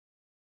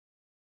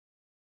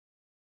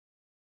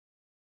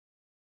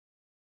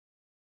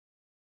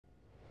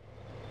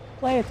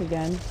Play it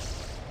again.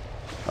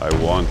 I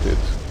want it.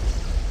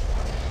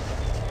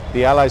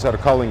 The Allies are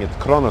calling it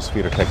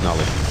chronosphere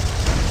technology.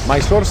 My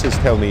sources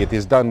tell me it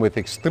is done with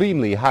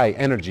extremely high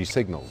energy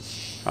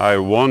signals. I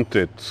want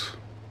it.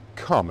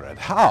 Comrade,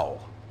 how?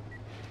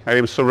 I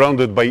am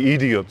surrounded by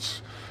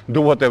idiots.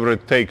 Do whatever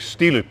it takes.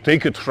 Steal it.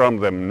 Take it from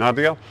them.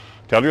 Nadia,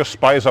 tell your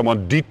spies I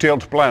want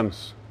detailed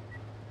plans.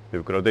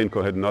 If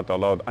Gradenko had not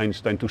allowed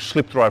Einstein to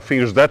slip through our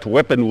fingers, that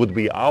weapon would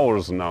be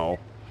ours now.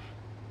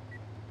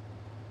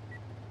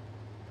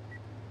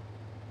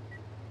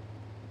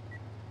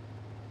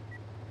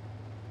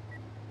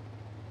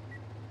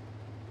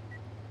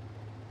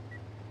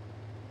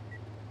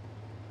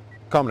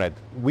 Comrade,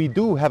 we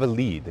do have a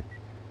lead.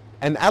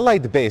 An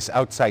Allied base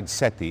outside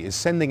SETI is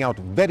sending out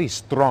very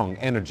strong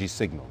energy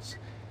signals.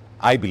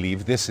 I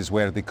believe this is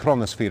where the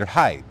chronosphere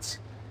hides.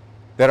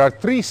 There are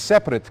 3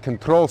 separate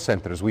control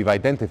centers we've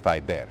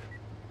identified there.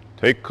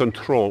 Take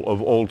control of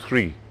all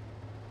 3.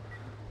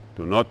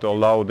 Do not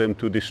allow them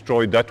to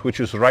destroy that which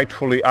is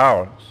rightfully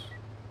ours.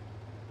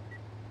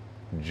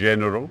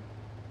 General?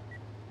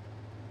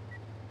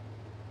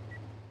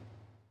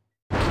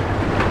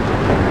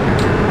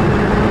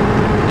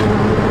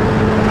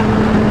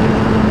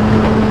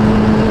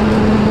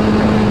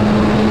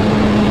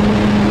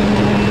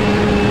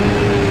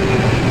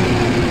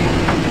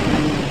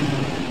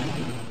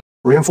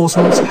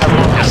 Reinforcements have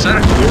arrived. Yes, sir.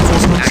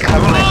 Reinforcements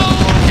have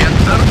arrived. Get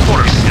third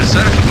quarters. Yes, sir.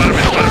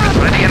 Affirmative.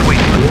 Ready and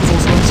waiting.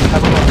 Reinforcements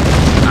have arrived.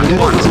 At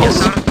once. Yes,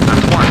 sir.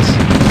 At once.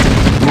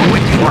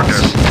 Awaiting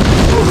orders.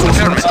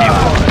 Affirmative.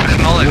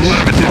 Acknowledge.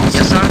 Affirmative.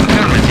 Yes, sir.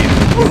 Affirmative.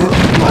 Unit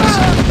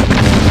lost.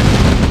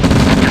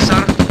 Yes,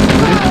 sir.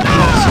 Unit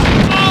lost.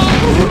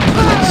 Unit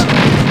lost.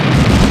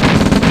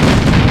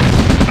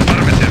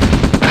 Affirmative.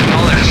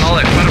 Acknowledge.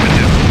 Acknowledge.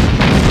 Affirmative.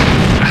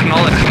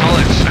 Acknowledge.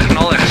 Acknowledge.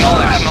 Acknowledge.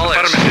 Acknowledge.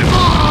 Affirmative.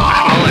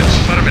 Acknowledge.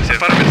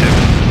 Affirmative. Affirmative.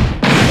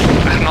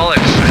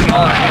 Acknowledge.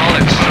 Acknowledge.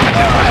 Acknowledge.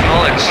 Affirmative.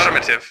 Acknowledge.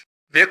 Affirmative.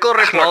 Vehicle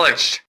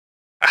acknowledged.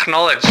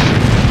 Acknowledged.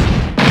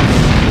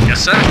 Yes,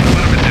 sir.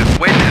 Affirmative.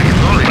 Waiting.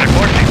 Acknowledge.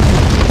 Reporting.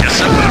 Yes,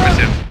 sir.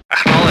 Affirmative.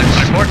 Acknowledge.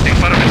 Reporting.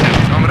 Affirmative.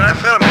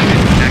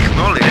 Affirmative.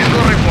 Acknowledge.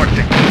 Vehicle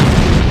reporting.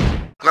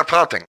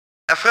 Reporting.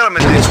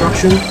 Affirmative.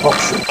 Construction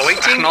options.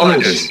 Awaiting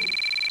orders.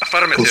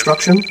 Affirmative.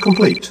 Construction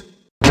complete.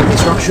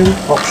 Construction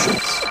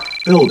options.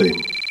 Building.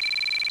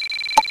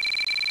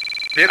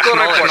 Vehicle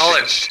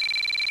acknowledged.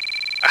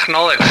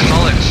 Acknowledged.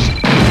 Acknowledged.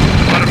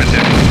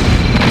 Affirmative.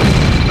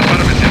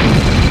 Affirmative.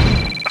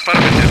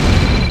 Affirmative.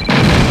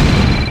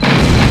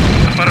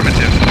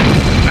 Affirmative.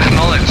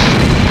 Acknowledged.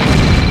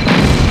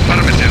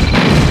 Affirmative.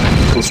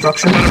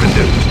 Construction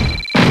Affirmative.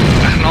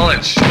 complete.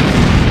 Acknowledged.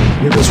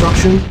 New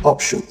construction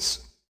options.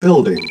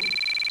 Building.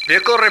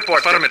 Vehicle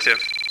report. Affirmative.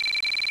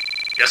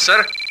 Yes,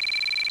 sir.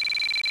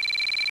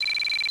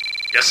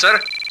 Yes,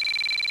 sir.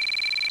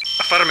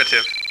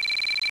 Affirmative.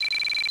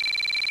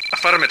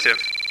 Affirmative.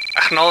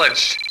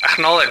 Acknowledged.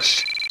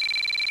 Acknowledged.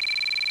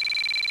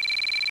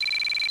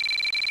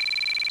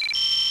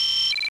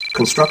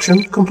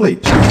 Construction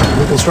complete.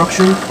 New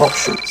construction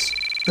options.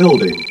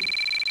 Building.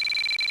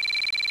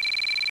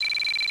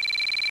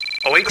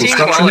 Awaiting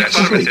Construction quality.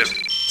 complete.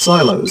 Affirmative.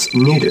 Silos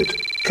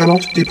needed.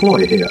 Cannot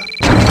deploy here.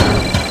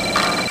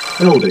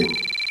 Building.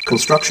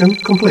 Construction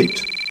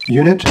complete.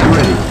 Unit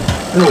ready.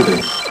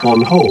 Building.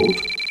 On hold.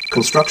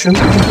 Construction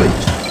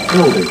complete.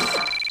 Building.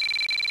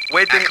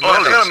 Waiting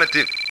order.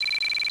 Affirmative.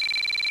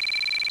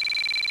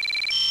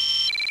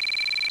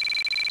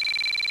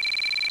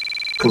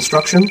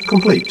 Construction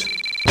complete.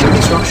 New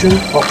construction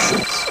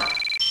options.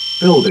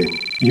 Building.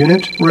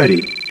 Unit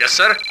ready. Yes,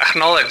 sir.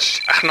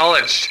 Acknowledged.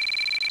 Acknowledged.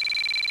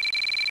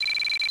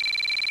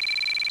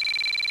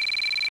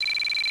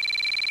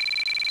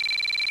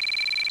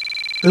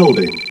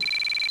 Building.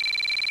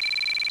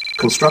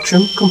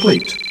 Construction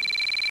complete.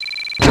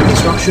 New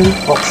construction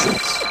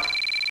options.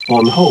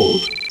 On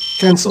hold.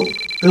 Cancel.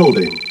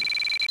 Building.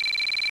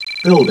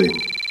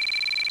 Building.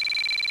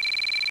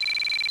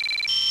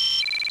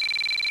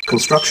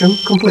 Construction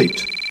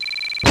complete.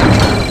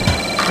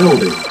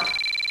 Building.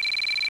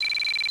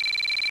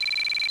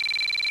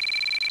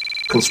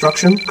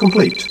 Construction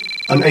complete.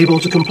 Unable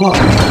to comply.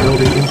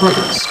 Building in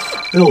progress.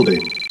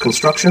 Building.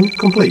 Construction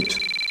complete.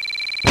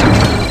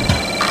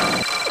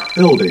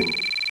 Building.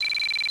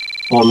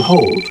 On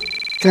hold.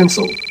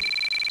 Cancel.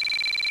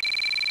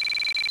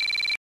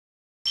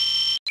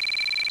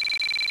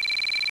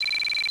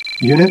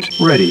 Unit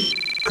ready.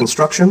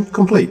 Construction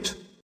complete.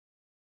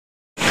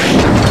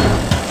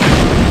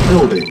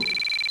 Building.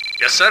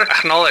 Yes, sir.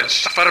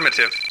 Acknowledged.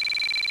 Affirmative.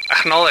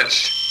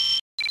 Acknowledged.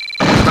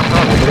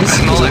 Base is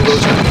en Acknowledged.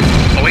 route.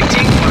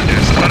 Awaiting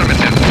orders.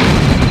 Affirmative.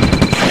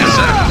 Yes,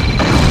 sir.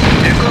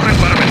 Vehicle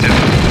affirmative.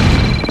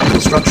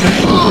 Construction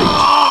complete.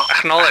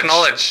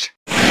 Acknowledged.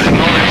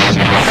 Acknowledged.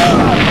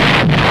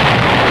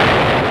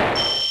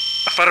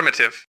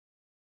 Affirmative.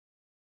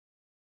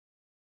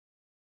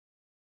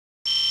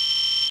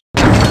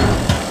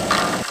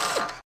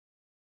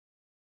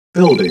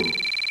 Building.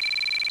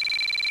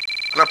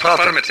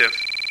 Affirmative.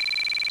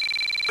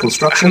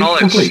 Construction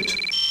Acknowledged. complete.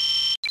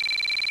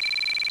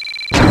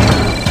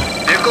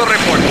 Vehicle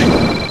reporting.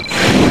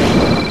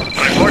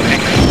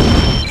 Reporting.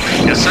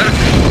 Yes, sir.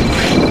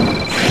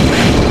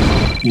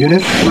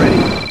 Unit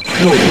ready.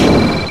 Building.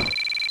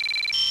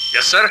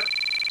 Yes, sir.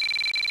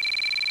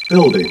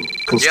 Building.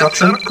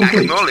 Construction yes, sir.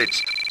 complete.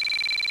 Acknowledged.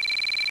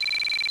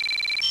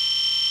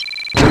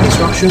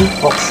 Construction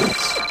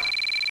options.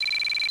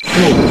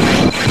 Building.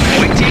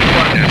 Waiting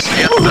orders.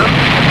 Yes, sir.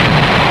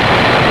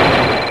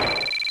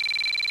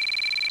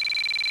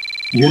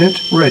 Unit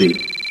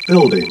ready.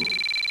 Building.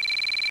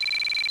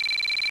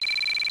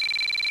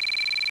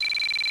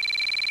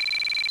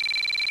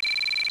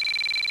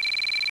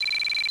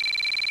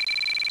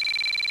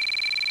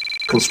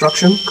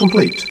 Construction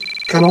complete.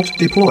 Cannot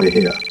deploy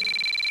here.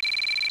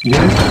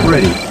 Unit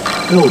ready.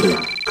 Building.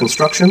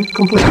 Construction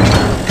complete.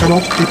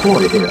 Cannot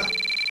deploy here.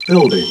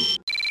 Building.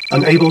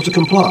 Unable to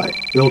comply.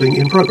 Building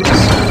in progress.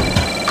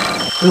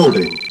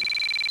 Building.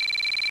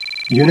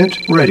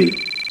 Unit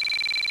ready.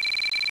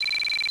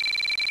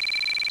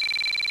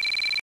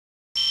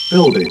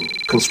 Building.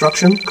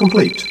 Construction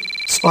complete.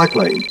 Spy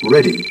plane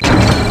ready.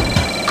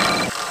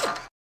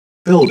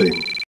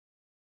 Building.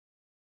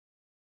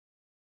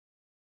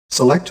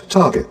 Select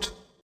target.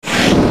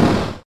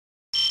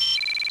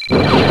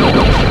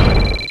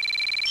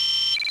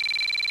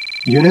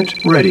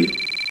 Unit ready.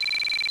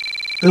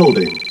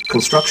 Building.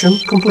 Construction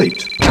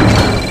complete.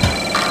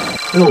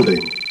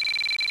 Building.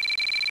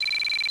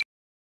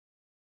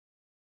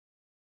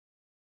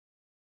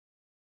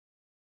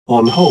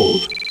 On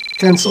hold.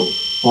 Cancel.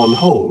 On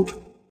hold.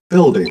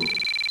 Building.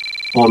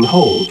 On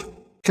hold.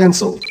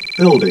 Cancel.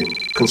 Building.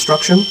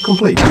 Construction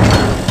complete.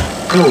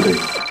 Building.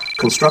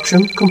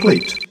 Construction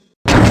complete.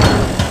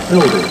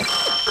 Building.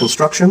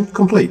 Construction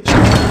complete.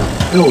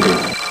 Building.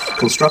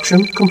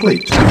 Construction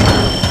complete.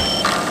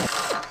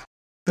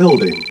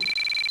 Building.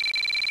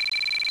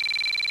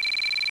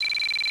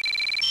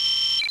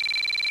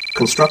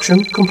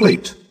 Construction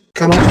complete.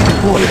 Cannot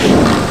deploy.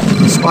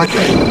 Spy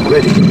plane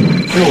ready.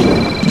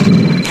 Building.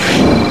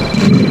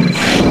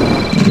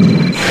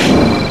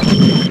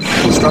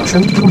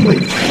 Construction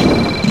complete.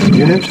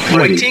 Unit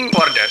ready. Waiting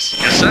orders.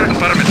 Yes, sir.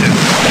 Affirmative.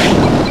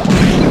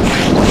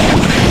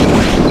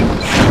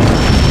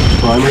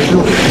 Primary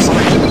building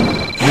selected.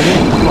 Unit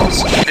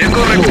lost.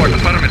 Vehicle report.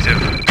 Affirmative.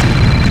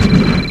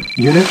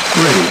 Unit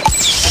ready.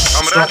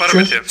 Comrade,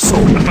 affirmative.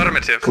 sold.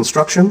 Affirmative.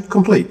 Construction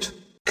complete.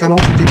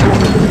 Cannot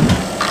deploy.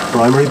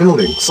 Primary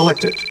building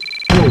selected.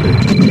 Building.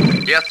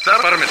 Yes, sir.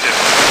 Affirmative.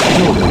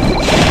 Building.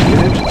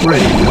 Unit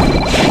ready.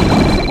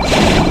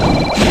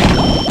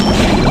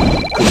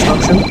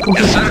 Construction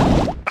complete. Yes, sir.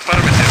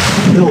 Affirmative.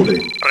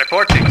 Building.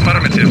 Reporting.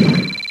 Affirmative.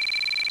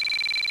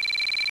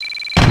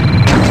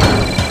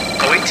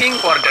 Awaiting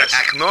orders.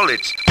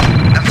 Acknowledged.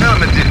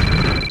 Affirmative.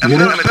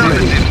 Unit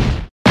Affirmative.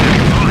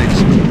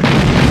 Acknowledged.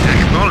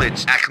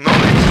 Acknowledged.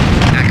 Acknowledged.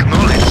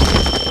 Acknowledged.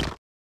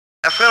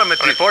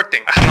 Affirmative.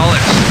 Reporting.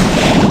 Acknowledged.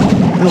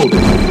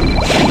 Building.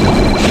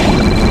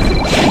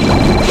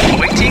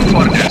 Awaiting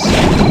orders.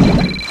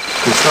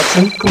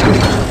 Construction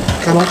complete.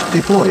 Cannot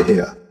deploy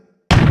here.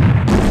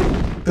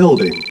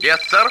 Building.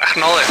 Yes, sir.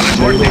 Acknowledged.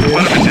 Reporting.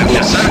 Affirmative.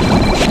 Yes, sir.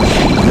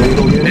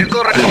 Naval unit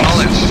Vehicle lost.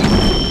 acknowledged.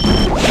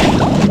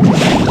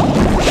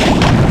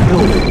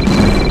 Building.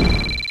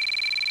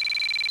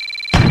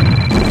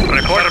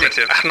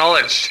 Affirmative.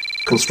 Acknowledged.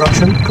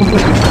 Construction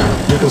complete.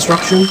 New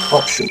construction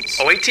options.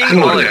 Awaiting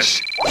Building.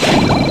 orders.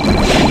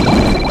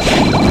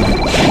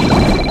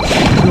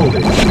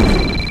 Building.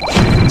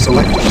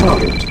 Select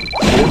target.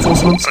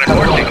 Reinforcements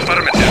Reporting. arrived.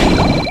 Affirmative.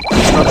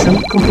 Construction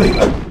complete.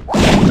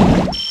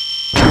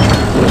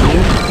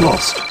 Unit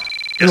lost.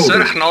 Yes, sir.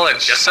 Building.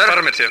 Acknowledged. Yes, sir.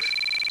 Affirmative.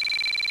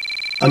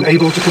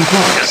 Unable to comply.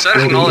 Yes, sir.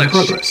 Building in Acknowledged.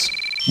 progress.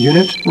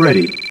 Unit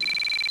ready.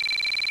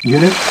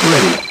 Unit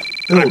ready.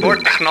 Building. Report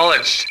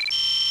acknowledged.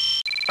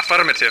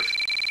 Affirmative.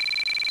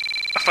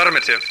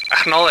 Affirmative.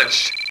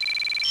 Acknowledged.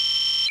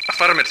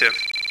 Affirmative.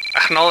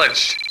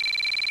 Acknowledged.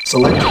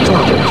 Select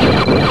target.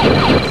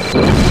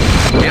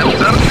 Yes,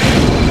 sir.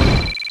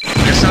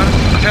 Yes, sir.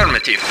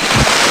 Affirmative.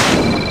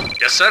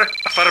 Yes, sir.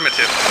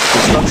 Affirmative.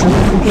 Construction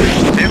complete.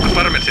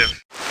 Affirmative.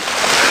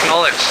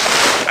 Acknowledged.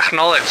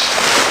 Acknowledged.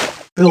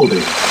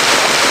 Building.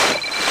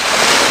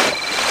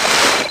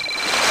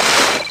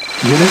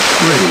 Unit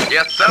ready.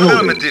 Yes, sir. Building.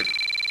 Affirmative.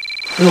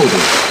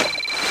 Building.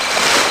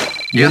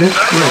 Yes, Unit sir.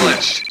 ready.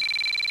 Acknowledged.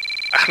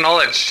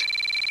 Acknowledged.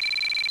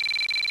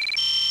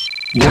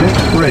 Unit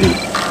ready.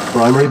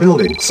 Primary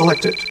building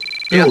selected. Yes,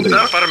 Building.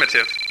 sir.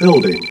 Affirmative.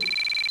 Building.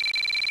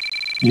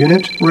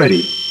 Unit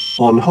ready.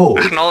 On hold.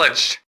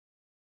 Acknowledged.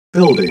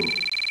 Building.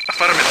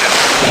 Affirmative.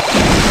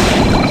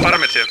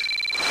 Affirmative.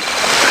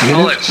 Unit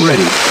Acknowledged.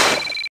 ready.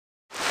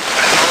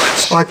 Acknowledged.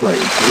 Spy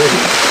plane ready.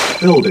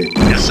 Building.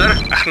 Yes, sir.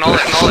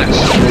 Acknowledged.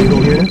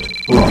 Naval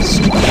unit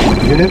lost.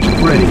 Unit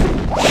ready.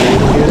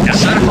 Naval unit Yes,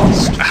 sir.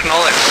 lost.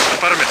 Acknowledged.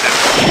 Affirmative.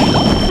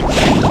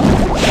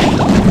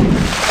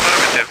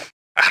 Affirmative.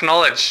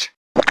 Acknowledged.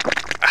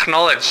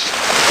 Acknowledged.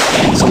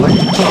 Select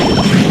target.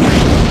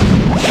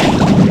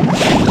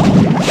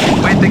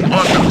 Waiting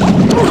order.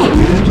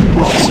 Unit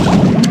lost.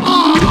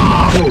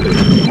 Building.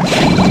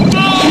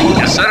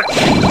 Yes, sir.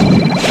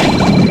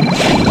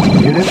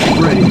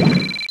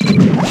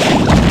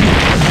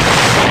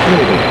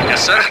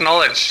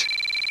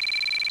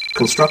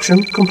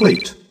 Construction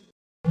complete.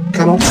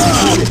 Cannot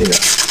deploy here.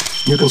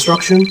 New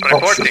construction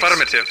Report options.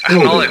 affirmative.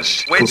 Building.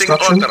 Acknowledged. Waiting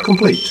Construction order.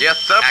 complete. Yes,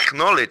 sir.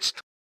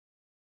 Acknowledged.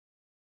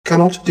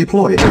 Cannot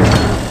deploy here.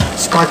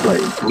 Spy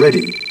plane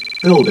ready.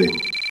 Building.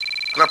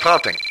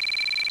 Reporting.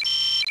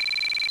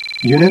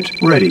 Unit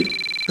ready.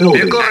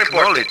 Building. Vehicle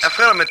reported.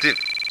 Affirmative.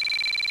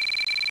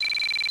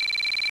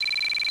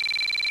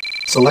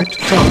 Select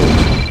target.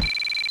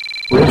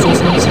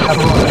 Reinforcements have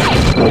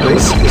arrived. Our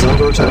base is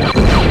under attack.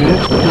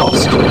 Unit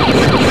lost.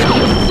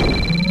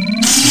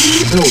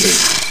 Building.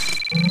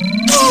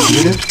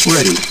 Unit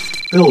ready.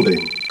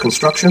 Building.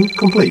 Construction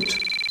complete.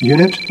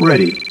 Unit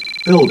ready.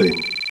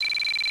 Building.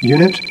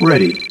 Unit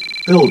ready.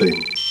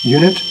 Building.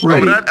 Unit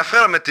ready. Comrade,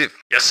 affirmative.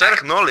 Yes, sir.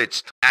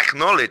 Acknowledged.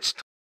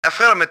 Acknowledged.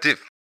 Affirmative.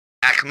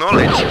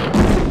 Acknowledged.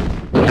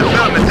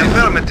 Affirmative.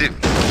 Affirmative.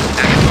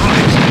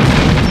 Acknowledged.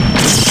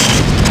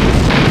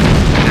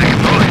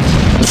 Acknowledged.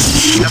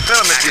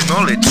 Affirmative.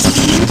 Acknowledged.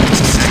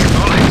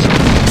 Acknowledged.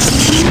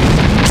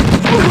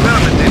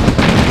 Affirmative.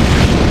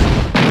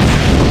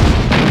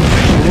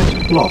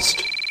 Unit lost.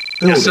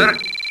 Building. Yes, sir.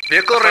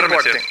 Vehicle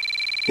reporting.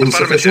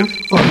 Insufficient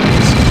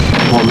funds.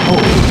 On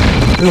hold.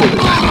 Building.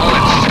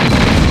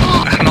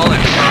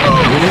 Acknowledged.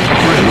 Unit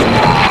ready.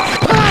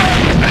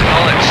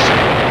 Acknowledged.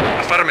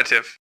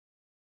 Affirmative.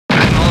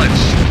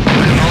 Acknowledged.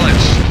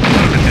 Acknowledged.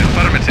 Affirmative.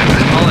 Affirmative.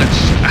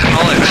 Acknowledged.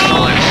 Acknowledged.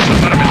 Acknowledged.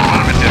 Affirmative.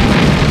 Affirmative.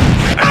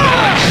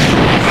 Acknowledged.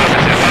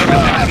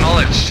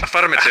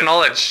 Affirmative. Affirmative.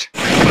 Acknowledged.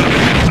 Affirmative.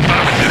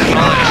 Acknowledged.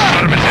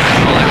 Affirmative. Acknowledged. Affirmative.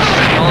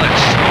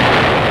 Acknowledged.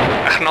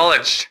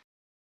 Acknowledged.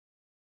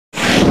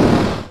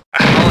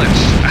 Acknowledged.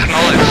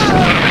 Acknowledged.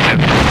 Affirmative.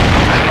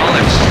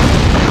 Acknowledged.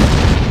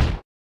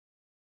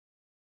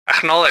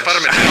 Acknowledged.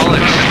 Affirmative.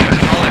 Acknowledged.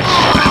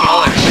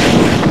 Acknowledged.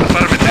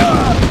 Affirmative.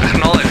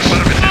 Acknowledged.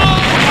 Affirmative.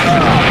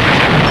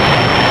 Affirmative.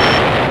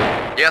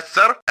 Yes,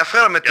 sir.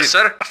 Affirmative. Yes,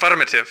 sir.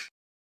 Affirmative.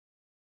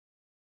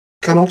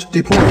 Cannot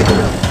deploy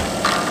here.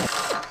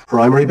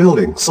 Primary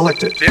building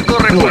selected. Vehicle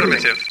Building.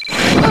 affirmative.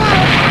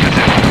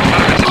 Affirmative.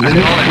 Affirmative. Unit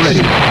Acknowledged.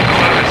 ready.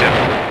 Affirmative.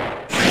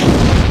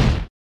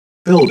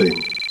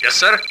 Building. Yes,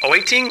 sir.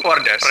 Awaiting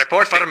orders.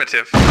 Report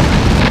affirmative.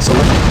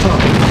 Select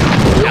target.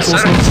 Yes, sir.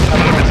 Reinforcements have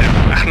Affirmative.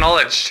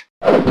 Acknowledged.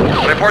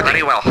 Report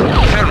very well.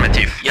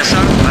 Affirmative. Yes,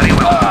 sir. Very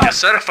well. Yes,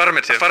 sir.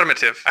 Affirmative.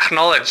 Affirmative.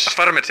 Acknowledged.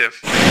 Affirmative.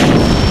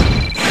 Affirmative.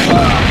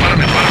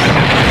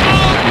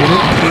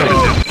 Unit ready.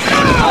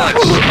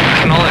 Acknowledged.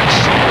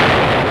 Acknowledged.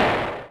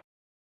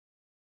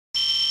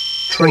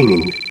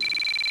 Training.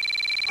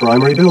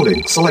 Primary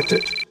building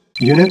selected.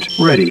 Unit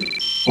ready.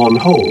 On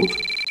hold.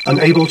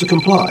 Unable to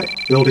comply.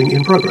 Building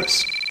in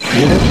progress.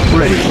 Unit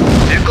ready.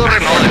 Vehicle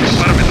acknowledged.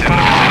 Affirmative.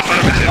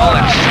 Affirmative.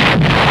 Acknowledged.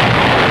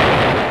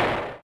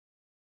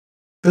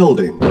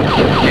 Building.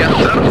 Yes,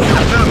 sir.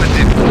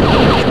 Affirmative.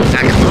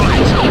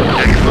 Acknowledged.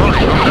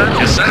 Acknowledged. Comrade.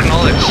 Yes, sir.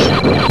 Acknowledged.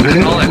 Unit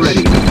Acknowledged.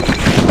 ready.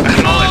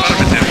 Acknowledged.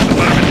 Affirmative.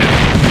 Affirmative.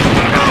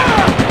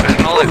 Affirmative.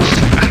 Acknowledged.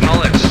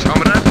 Acknowledged.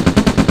 Comrade.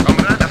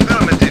 Comrade.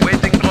 Affirmative.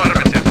 Waiting for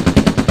affirmative.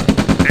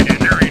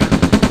 Engineering.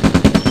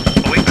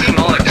 Awaiting.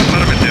 Acknowledged.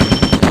 Affirmative.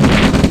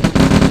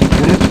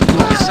 Unit Yes,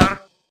 lost. sir.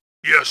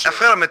 Yes.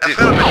 Affirmative.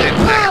 Affirmative.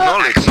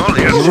 Acknowledged.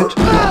 Acknowledged. Unit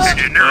lost.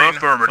 Engineering.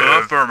 Affirmative.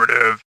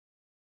 Affirmative.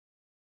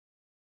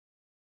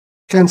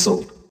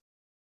 Cancelled.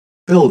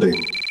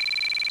 Building.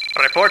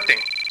 Reporting.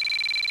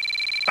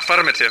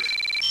 Affirmative.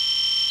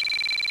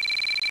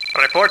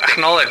 Report.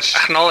 Acknowledged.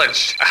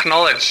 Acknowledged.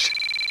 Acknowledged.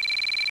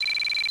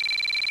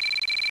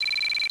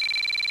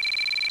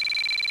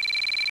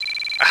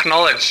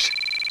 Acknowledged.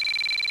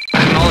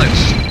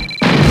 Acknowledged.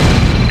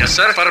 Yes,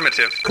 sir.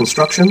 Affirmative.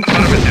 Construction.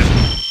 Affirmative.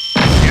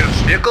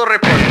 Yes. Vehicle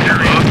report.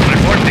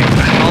 Reporting.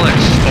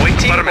 Acknowledged.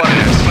 Awaiting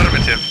orders.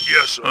 Affirmative.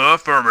 Yes.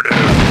 Affirmative.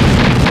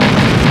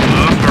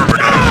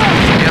 Affirmative.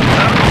 Yes,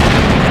 sir.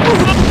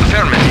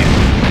 Affirmative.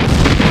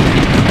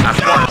 At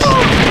once.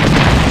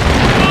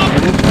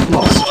 Unit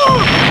lost.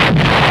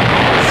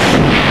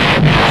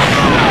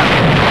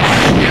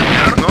 Yes,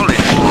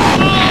 acknowledged.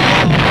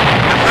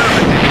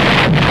 Affirmative.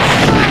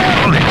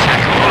 Acknowledged.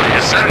 Acknowledged.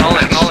 Yes, sir.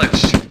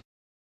 Acknowledged.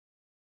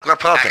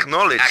 Reporting.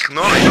 Acknowledged.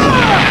 Acknowledged.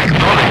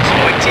 Acknowledged.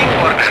 Waiting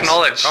or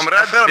acknowledged.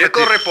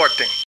 Vehicle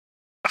reporting.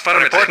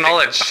 Affirmative.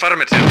 Acknowledged.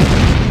 Affirmative.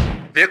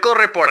 Vehicle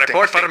reporting.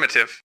 Report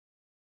affirmative.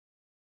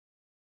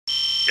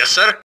 Yes,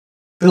 sir.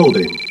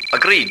 Building.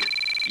 Agreed.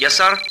 Yes,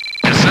 sir.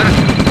 Yes, sir.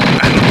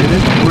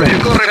 Unit ready.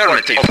 Vehicle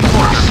affirmative. Of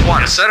course.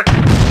 Yes, sir.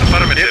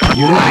 Affirmative.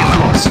 Unit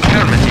lost.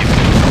 Affirmative.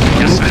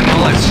 Yes,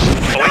 acknowledged.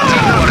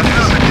 Awaiting orders.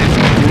 Affirmative.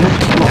 Unit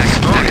lost.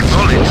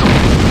 Acknowledged.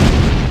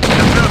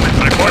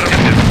 Affirmative.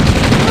 Reportative.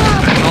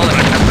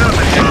 Acknowledged.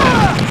 Affirmative.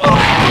 Unit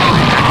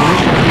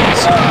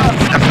lost.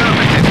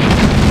 Affirmative.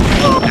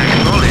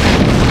 Acknowledged.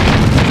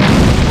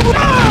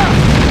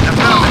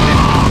 Affirmative.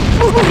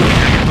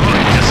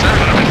 Acknowledged. Yes, sir.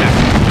 Affirmative.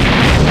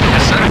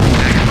 Yes, sir.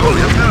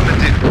 Acknowledged.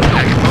 Affirmative.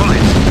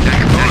 Acknowledged.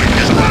 Acknowledged.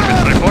 Yes,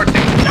 affirmative.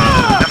 Reporting.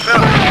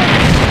 Affirmative.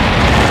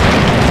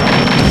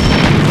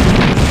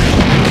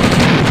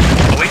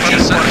 Awaiting.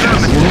 Yes, sir.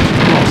 Affirmative. Unit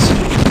lost.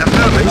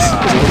 Affirmative. Base is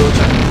under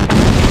attack.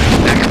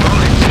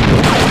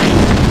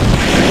 Acknowledged.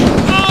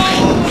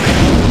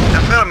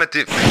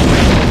 Affirmative.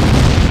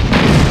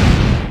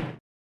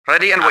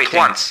 Ready and waiting.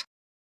 At once.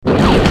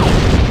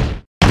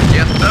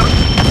 Yes, sir.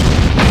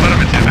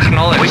 Affirmative.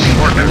 Acknowledged. Waiting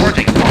orders.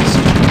 Reporting.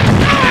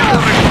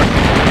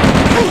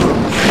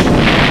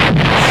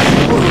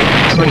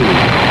 Training.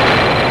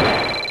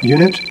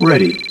 Unit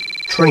ready.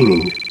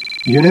 Training.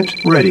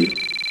 Unit ready.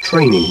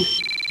 Training.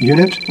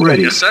 Unit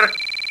ready. Yes, sir.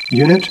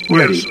 Unit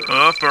ready. Yes,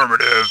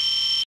 affirmative.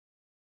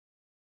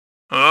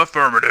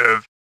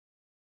 Affirmative.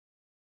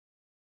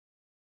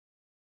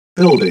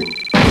 Building.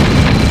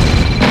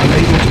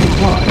 Unable to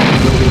comply.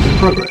 Building in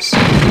progress.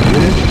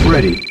 Unit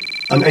ready.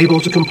 Unable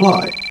to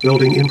comply.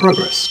 Building in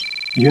progress.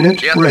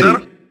 Unit Yes, ready.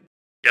 sir.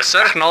 Yes,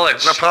 sir.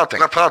 Acknowledged.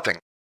 Reporting. Reporting.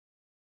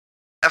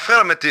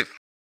 Affirmative.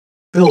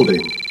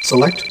 Building.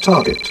 Select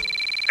target.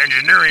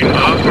 Engineering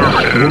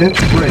affirmative.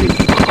 Unit ready.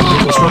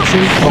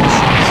 Construction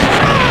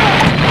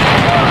options.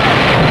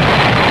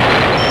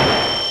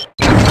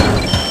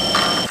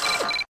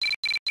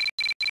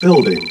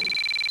 Building.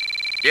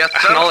 Yes,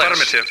 sir. Acknowledged.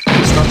 Affirmative.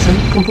 Construction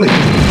complete.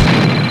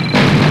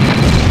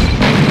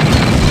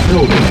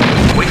 Building.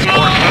 Waiting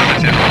for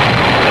affirmative.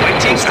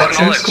 Waiting.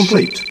 Construction Acknowledged.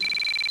 complete.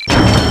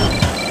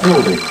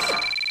 Building.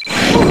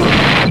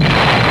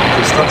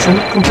 Construction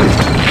complete.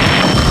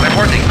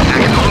 Reporting.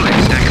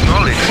 Acknowledged.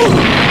 Acknowledged.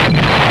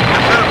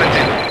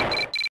 Affirmative.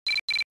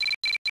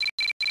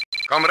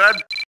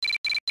 Comrade.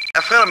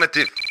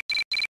 Affirmative.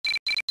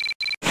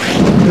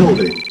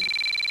 Building.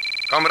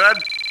 Comrade.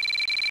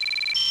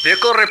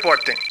 Vehicle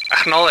reporting.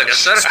 Acknowledged. Yes,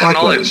 sir. Spy plane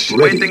Acknowledged.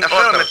 ready. Waiting.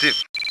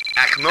 Affirmative.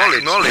 Acknowledged.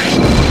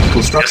 Acknowledged.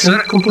 Construction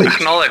Yes, sir. complete.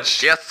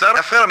 Acknowledged. Yes, sir.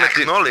 Affirmative.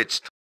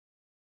 Acknowledged.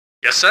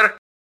 Yes, sir.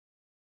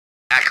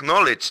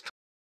 Acknowledged.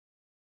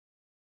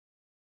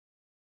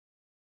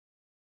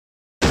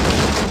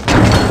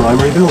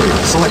 Primary building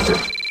selected.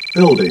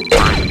 Building.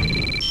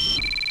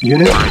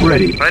 Unit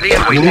ready. Ready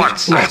and waiting. Unit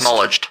Once. lost.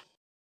 Acknowledged.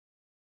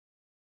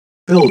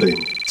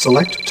 Building.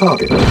 Select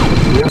target.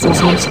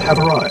 Reinforcements have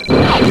arrived.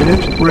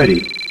 Unit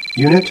ready.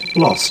 Unit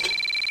lost.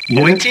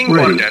 Unit Waiting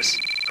ready. orders.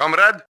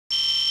 Comrade.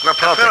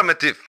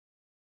 Affirmative.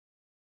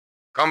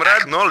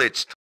 Comrade.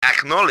 Acknowledged.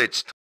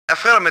 Acknowledged.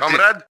 Affirmative.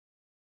 Comrade.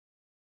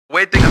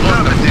 Waiting.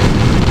 Affirmative.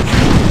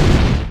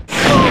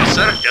 Yes,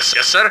 sir. Yes,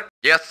 yes, sir.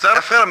 Yes, sir.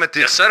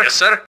 Affirmative. Yes, sir. Yes,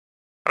 sir.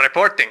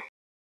 Reporting.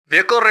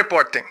 Vehicle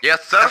reporting.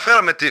 Yes, sir.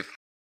 Affirmative.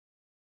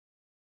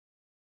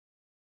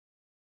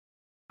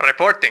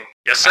 Reporting.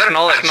 Yes, sir.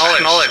 Acknowledged.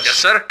 Acknowledged. Yes,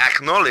 sir.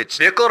 Acknowledged.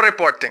 Vehicle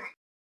reporting.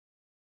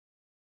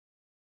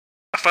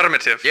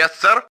 Affirmative. Yes,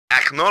 sir.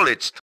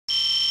 Acknowledged.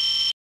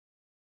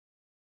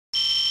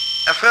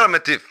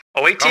 Affirmative.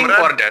 Awaiting Comrade.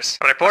 orders.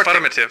 Reporting.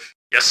 Affirmative.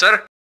 Yes,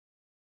 sir.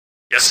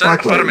 Yes, sir. Spy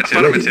plane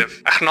Affirmative. ready.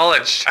 Affirmative.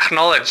 Acknowledged.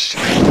 Acknowledged.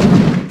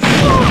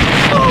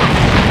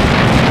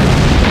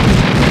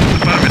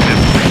 Affirmative.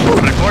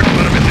 Report.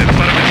 Affirmative.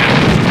 Affirmative.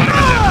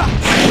 Affirmative.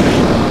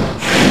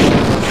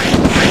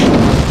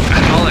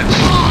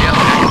 Acknowledged. Yes,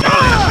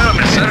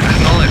 Yes, sir.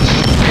 Acknowledged.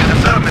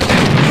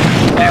 affirmative.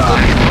 Vehicle.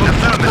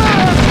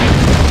 Affirmative.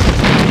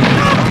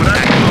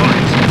 Comrade.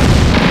 Acknowledged.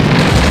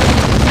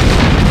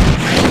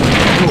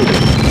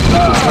 Building.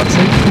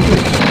 Construction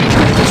complete.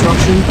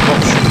 Construction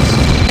options.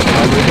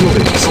 Primary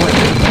building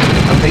selected.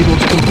 Unable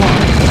to comply.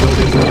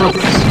 Building in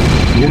progress.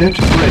 Unit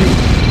ready.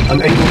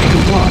 Unable to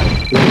comply.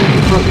 Building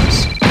in progress.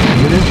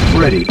 Unit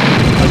ready.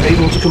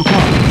 Unable to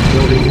comply.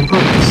 Building in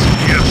progress.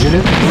 Yes.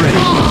 Unit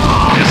ready.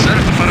 Yes, sir.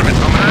 Affirmative.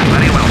 Comrade.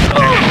 Very well.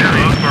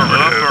 Engineering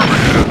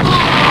affirmative.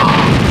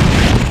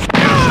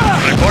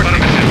 Report.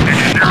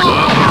 Engineering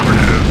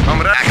affirmative.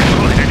 Comrade.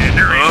 Acknowledged.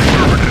 Engineering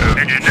affirmative.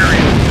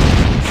 Engineering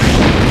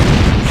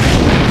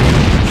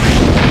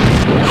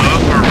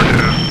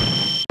affirmative.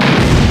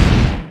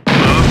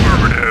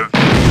 Affirmative.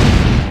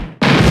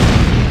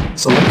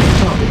 Select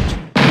target.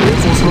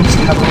 Reinforcements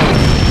have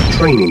arrived.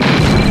 Training.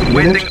 Unit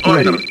Waiting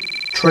ready. order.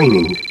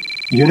 Training.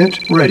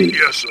 Unit ready.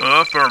 Yes,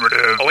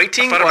 affirmative.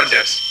 Awaiting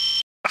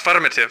orders.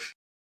 Affirmative.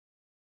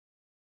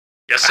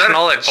 Yes, sir.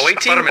 Acknowledged.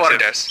 Awaiting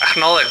orders.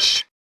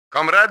 Acknowledged.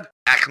 Comrade.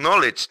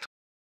 Acknowledged.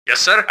 Yes,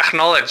 sir.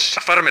 Acknowledged.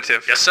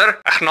 Affirmative. Yes, sir.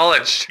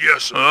 Acknowledged.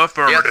 Yes, Yes,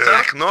 affirmative. sir.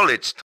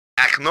 Acknowledged.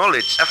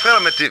 Acknowledged.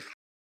 Affirmative.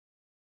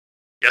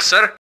 Yes,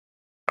 sir.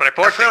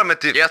 Reporting.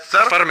 Affirmative. Yes,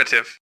 sir.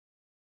 Affirmative.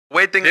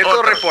 Waiting Vehicle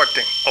order.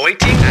 reporting.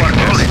 Awaiting orders.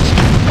 Acknowledged.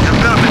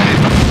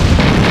 Affirmative.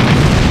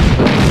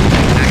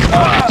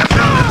 Acknowledged.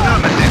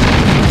 Affirmative.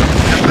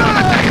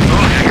 Affirmative.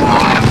 Acknowledged.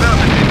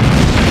 Affirmative.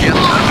 Yes,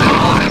 sir.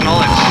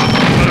 Acknowledged.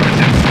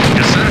 Affirmative.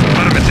 Yes, sir.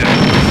 Affirmative.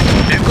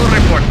 Vehicle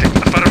reporting.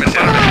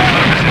 Affirmative.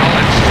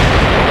 Acknowledged.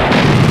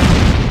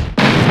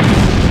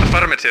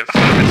 Affirmative.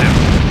 Affirmative.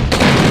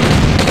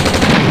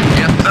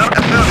 Yes, sir.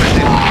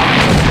 Affirmative.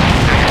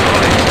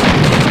 Acknowledged.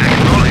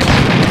 Acknowledged.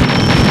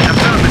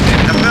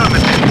 Affirmative.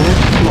 Affirmative.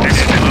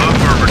 Unit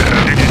lost.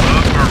 Affirmative.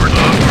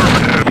 Affirmative.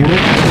 Affirmative.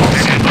 Unit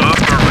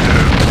lost.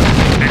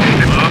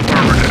 Affirmative.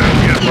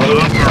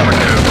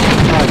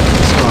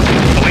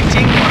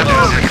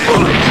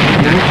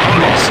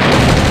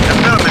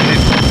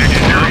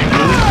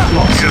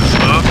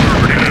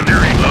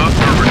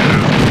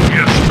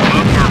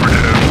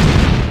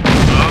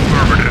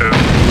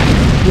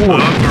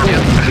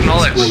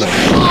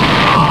 remain.